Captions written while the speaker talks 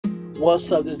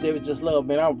What's up? This is David Just Love,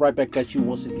 man. I'm right back at you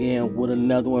once again with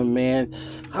another one, man.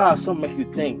 Something make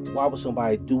you think, why would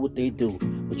somebody do what they do?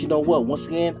 But you know what? Once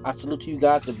again, I salute to you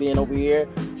guys for being over here,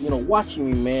 watching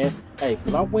me, man. Hey,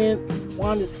 when I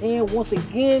won this hand once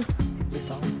again, it's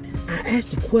on. I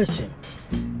asked the question,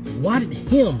 why did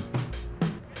him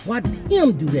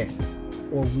do that?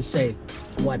 Or we say,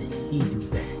 why did he do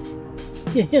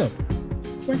that? Yeah,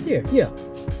 him. Right there, yeah.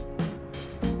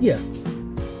 Yeah.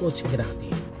 Go check it out then.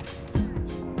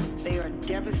 They are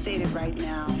devastated right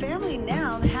now. Family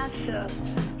now has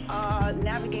to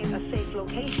navigate a safe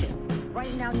location.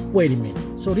 Right now. Wait a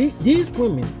minute. So these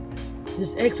women,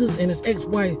 his exes and his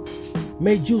ex-wife,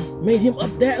 made him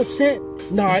that upset?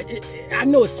 No, I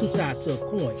know it's two sides to a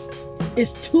coin.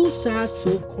 It's two sides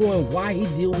to a coin. Why he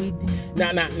did what he did.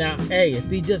 Now. Hey, if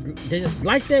they just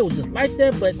like that, it was just like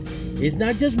that. But it's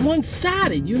not just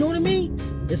one-sided. You know what I mean?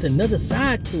 There's another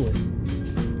side to it.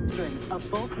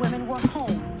 Both women were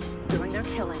home during their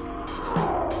killings.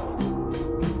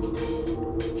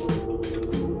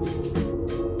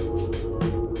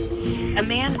 A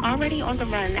man already on the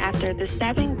run after the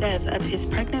stabbing death of his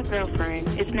pregnant girlfriend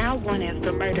is now wanted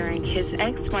for murdering his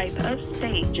ex-wife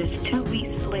upstate just 2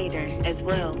 weeks later as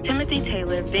well. Timothy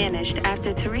Taylor vanished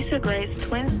after Teresa Gray's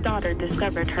twin daughter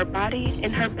discovered her body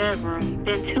in her bedroom.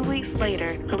 Then 2 weeks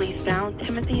later, police found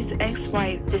Timothy's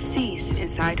ex-wife deceased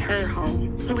inside her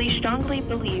home. Police strongly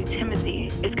believe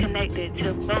Timothy is connected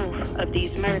to both of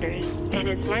these murders, and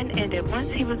his run ended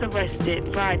once he was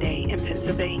arrested Friday in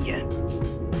Pennsylvania.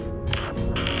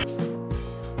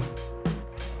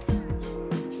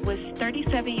 Was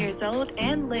 37 years old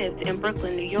and lived in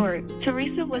Brooklyn, New York.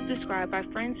 Teresa was described by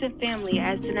friends and family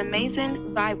as an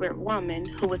amazing, vibrant woman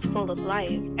who was full of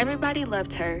life. Everybody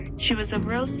loved her. She was a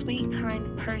real sweet,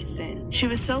 kind person. She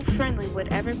was so friendly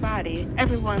with everybody.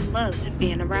 Everyone loved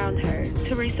being around her.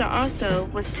 Teresa also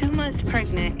was 2 months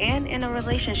pregnant and in a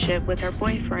relationship with her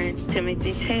boyfriend,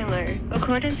 Timothy Taylor.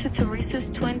 According to Teresa's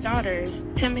twin daughters,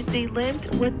 Timothy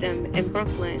lived with them in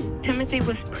Brooklyn. Timothy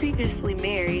was previously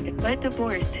married but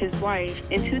divorced his wife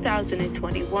in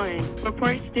 2021.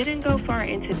 Reports didn't go far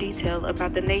into detail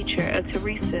about the nature of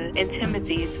Teresa and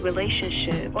Timothy's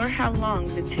relationship or how long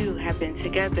the two have been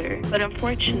together, but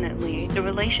unfortunately, the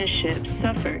relationship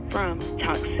suffered from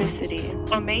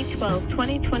toxicity. On May 12,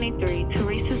 2023,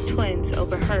 Teresa's twins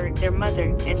overheard their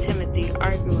mother and Timothy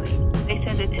arguing. They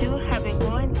said the two had been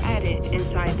going at it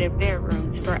inside their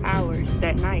bedrooms for hours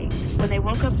that night. When they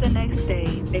woke up the next day,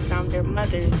 they found their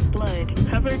mother's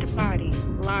blood-covered body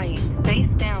lying face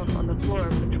down on the floor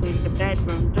between the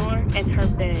bedroom door and her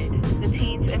bed. The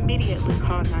teens immediately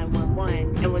called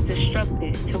 911 and was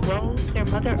instructed to roll their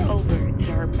mother over to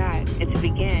her back and to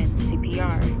begin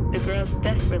CPR. The girls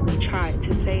desperately tried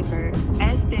to save her,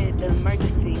 as did the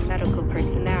emergency medical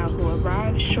personnel who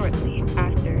arrived shortly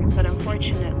after, but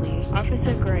unfortunately,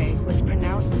 Officer Gregg was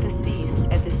pronounced deceased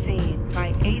at the scene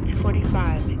by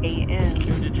 8:45 a.m.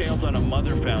 New details on a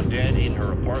mother found dead in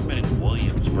her apartment in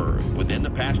Williamsburg. Within the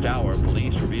past hour,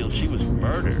 police revealed she was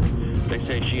murdered. They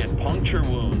say she had puncture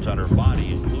wounds on her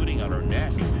body, including on her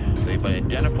neck. They've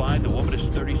identified the woman as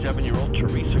 37-year-old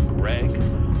Teresa Gregg.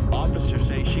 Officers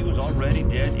say she was already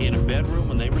dead in a bedroom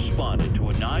when they responded to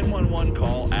a 911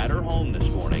 call at her home this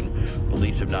morning.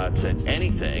 Police have not said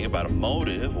anything about a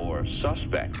motive or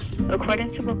suspects.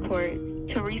 According to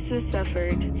reports, Teresa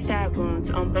suffered stab wounds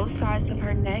on both sides of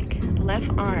her neck, left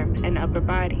arm, and upper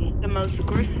body. The most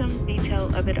gruesome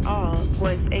detail of it all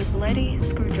was a bloody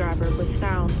screwdriver was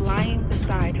found lying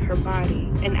beside her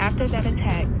body. And after that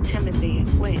attack, Timothy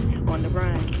went on the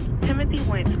run. Timothy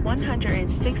went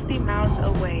 160 miles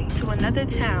away to another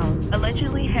town,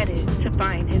 allegedly headed to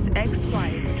find his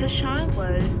ex-wife. Tashawn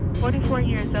was 44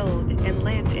 years old and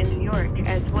lived in New York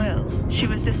as well. She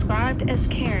was described as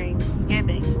caring,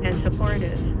 giving, and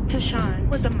supportive. Tashawn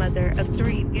was a mother of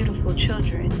 3 beautiful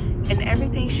children, and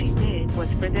everything she did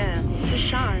was for them.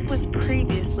 Tashawn was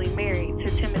previously married to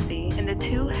Timothy, and the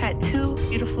two had 2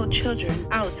 beautiful children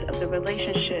out of the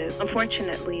relationship.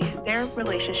 Unfortunately, their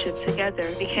relationship together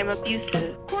became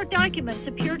abusive. Court documents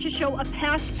appear to show a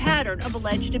past pattern of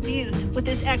alleged abuse with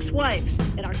his ex-wife.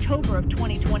 In October of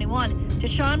 2021,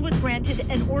 Tashawn was granted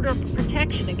an order of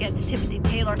protection against Timothy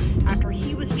Taylor after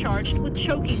he was charged with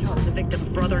choking her. The victim's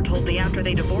brother told me after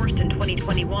they divorced in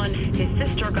 2021, his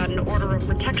sister got an order of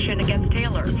protection against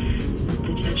Taylor.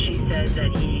 She said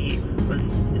that he was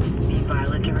being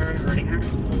violent to her, hurting her?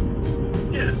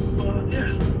 Yeah,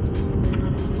 yeah.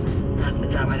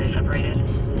 Is that why they separated?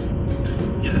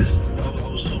 Yes, I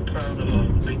was so proud of her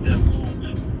to make that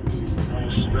move. I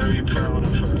was very proud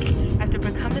of her. After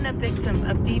becoming a victim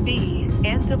of DV,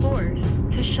 and divorce,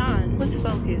 Tashawn was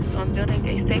focused on building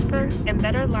a safer and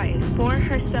better life for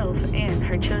herself and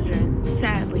her children.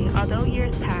 Sadly, although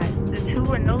years passed, the two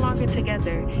were no longer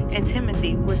together and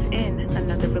Timothy was in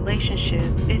another relationship.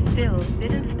 It still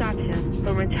didn't stop him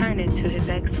from returning to his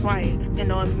ex-wife.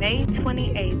 And on May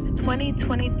 28,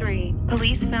 2023,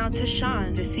 police found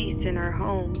Tashawn deceased in her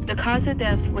home. The cause of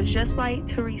death was just like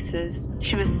Teresa's.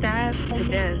 She was stabbed to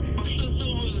death. My sister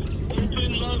was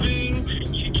open, loving.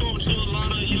 She talked to a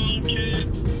lot of young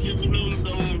kids, giving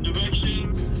them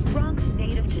direction. Bronx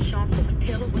native Tashawn Brooks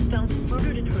Taylor was found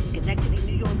murdered in her Schenectady,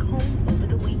 New York home over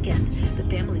the weekend. The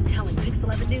family telling Pix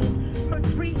 11 News her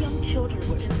 3 young children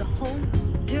were in the home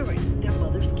during their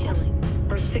mother's killing.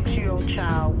 Her 6-year-old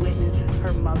child witnessed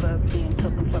her mother being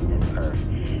taken from this earth.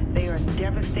 They are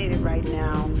devastated right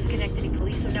now. Schenectady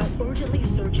police are now urgently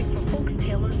searching for Folks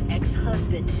Taylor's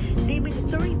ex-husband, naming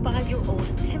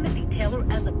 35-year-old Timothy Taylor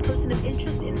as a person of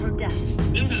interest in her death.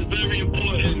 This is very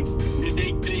important that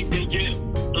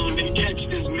they catch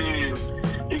this man,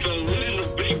 because it is a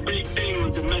big thing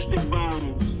with domestic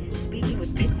violence. Speaking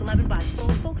with Pix 11 by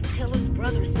phone, Folks Taylor's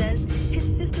brother says his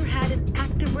sister had an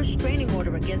active restraining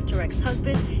order against her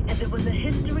ex-husband, and there was a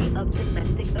history of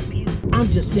domestic abuse. I'm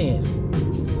just saying,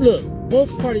 look, both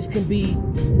parties can be,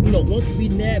 one can be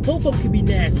nasty, both of them can be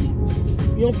nasty.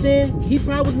 You know what I'm saying? He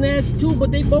probably was nasty too,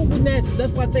 but they both were nasty.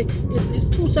 That's why I say it's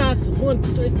two sides to one.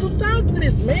 It's two sides to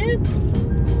this, man.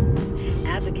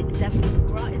 Advocate Stephanie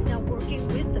McGraw is now working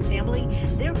with the family.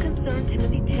 They're concerned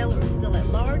Timothy Taylor is still at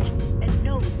large and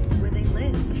knows where they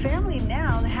live. The family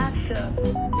now has to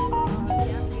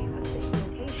navigate a safe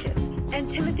location.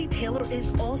 And Timothy Taylor is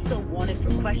also wanted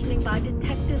for questioning by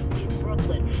detectives in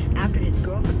Brooklyn after his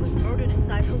girlfriend was murdered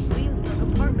inside her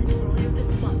Williamsburg apartment earlier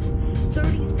this month.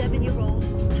 37-year-old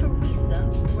Teresa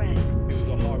Gregg. She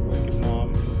was a hard-working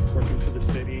mom, working for the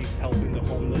city, helping the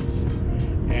homeless,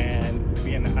 and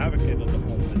being an advocate of the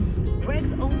homeless.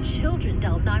 Gregg's own children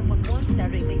dialed 911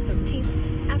 Saturday, May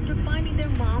 13th after finding their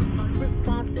mom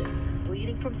unresponsive,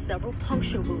 bleeding from several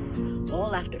puncture wounds,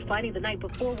 all after fighting the night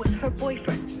before with her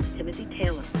boyfriend, Timothy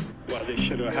Taylor. Well, they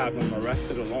should have had him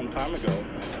arrested a long time ago.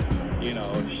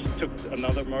 She took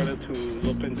another murder to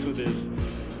look into this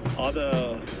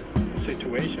other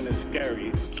situation. Is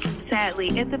scary.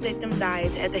 Sadly, if the victim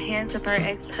died at the hands of her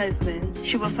ex-husband,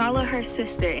 she will follow her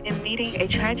sister in meeting a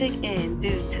tragic end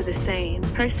due to the same.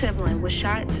 Her sibling was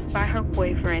shot by her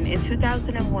boyfriend in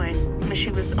 2001 when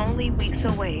she was only weeks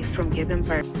away from giving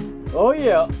birth. Oh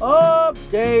yeah,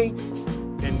 update.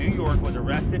 In New York was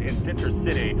arrested in Center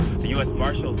City. The U.S.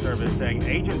 Marshal Service saying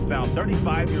agents found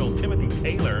 35-year-old Timothy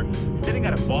Taylor sitting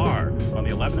at a bar on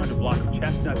the 1100 block of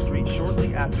Chestnut Street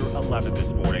shortly after 11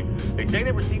 this morning. They say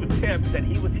they received a tip that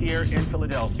he was here in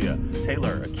Philadelphia.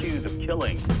 Taylor accused of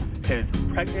killing his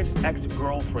pregnant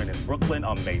ex-girlfriend in Brooklyn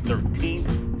on May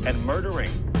 13th and murdering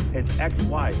his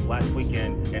ex-wife last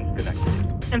weekend in Schenectady.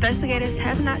 Investigators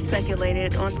have not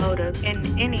speculated on motive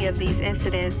in any of these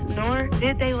incidents, nor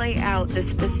did they lay out the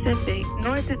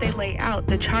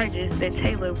charges that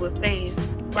Taylor would face.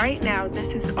 Right now,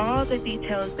 this is all the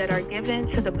details that are given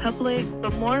to the public,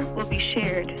 but more will be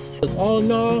shared. All in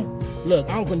all, look,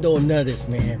 I don't condone none of this,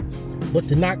 man. But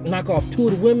to knock off 2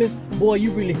 of the women, boy,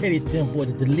 you really hated them, boy,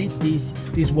 to delete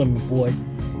these women, boy.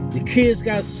 The kids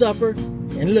gotta suffer.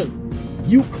 And look,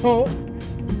 you caught.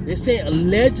 They're saying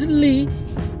allegedly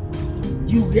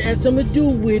you had something to do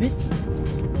with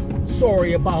it.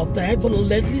 Sorry about that, but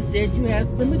allegedly said you had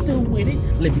something to do with it.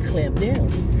 Let me clamp down.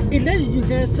 Allegedly you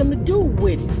had something to do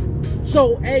with it.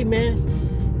 So, hey, man,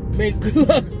 good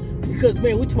luck. Because,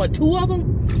 man, we talking about 2 of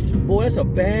them. Boy, that's a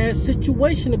bad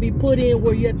situation to be put in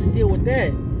where you have to deal with that.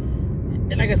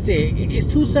 And like I said, it's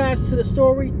 2 sides to the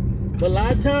story. But a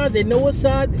lot of times they know what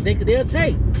side they'll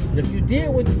take. But if you did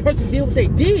what the person did what they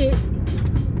did,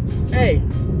 hey,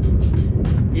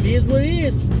 it is what it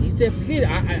is. He said, forget it.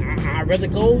 I'd rather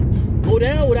go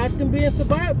down without them being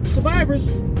survivors.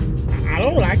 I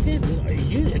don't like it.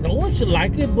 No one should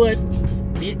like it, but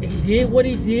he did what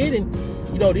he did, and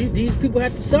these people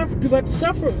have to suffer. People have to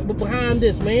suffer behind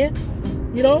this, man.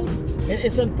 And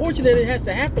it's unfortunate it has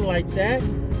to happen like that.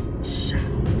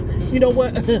 You know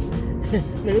what?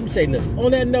 Let me say, look,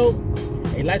 on that note,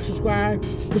 hey, like, subscribe,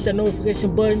 push that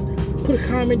notification button, put a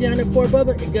comment down there for a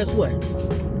brother, and guess what?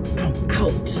 I'm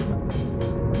out.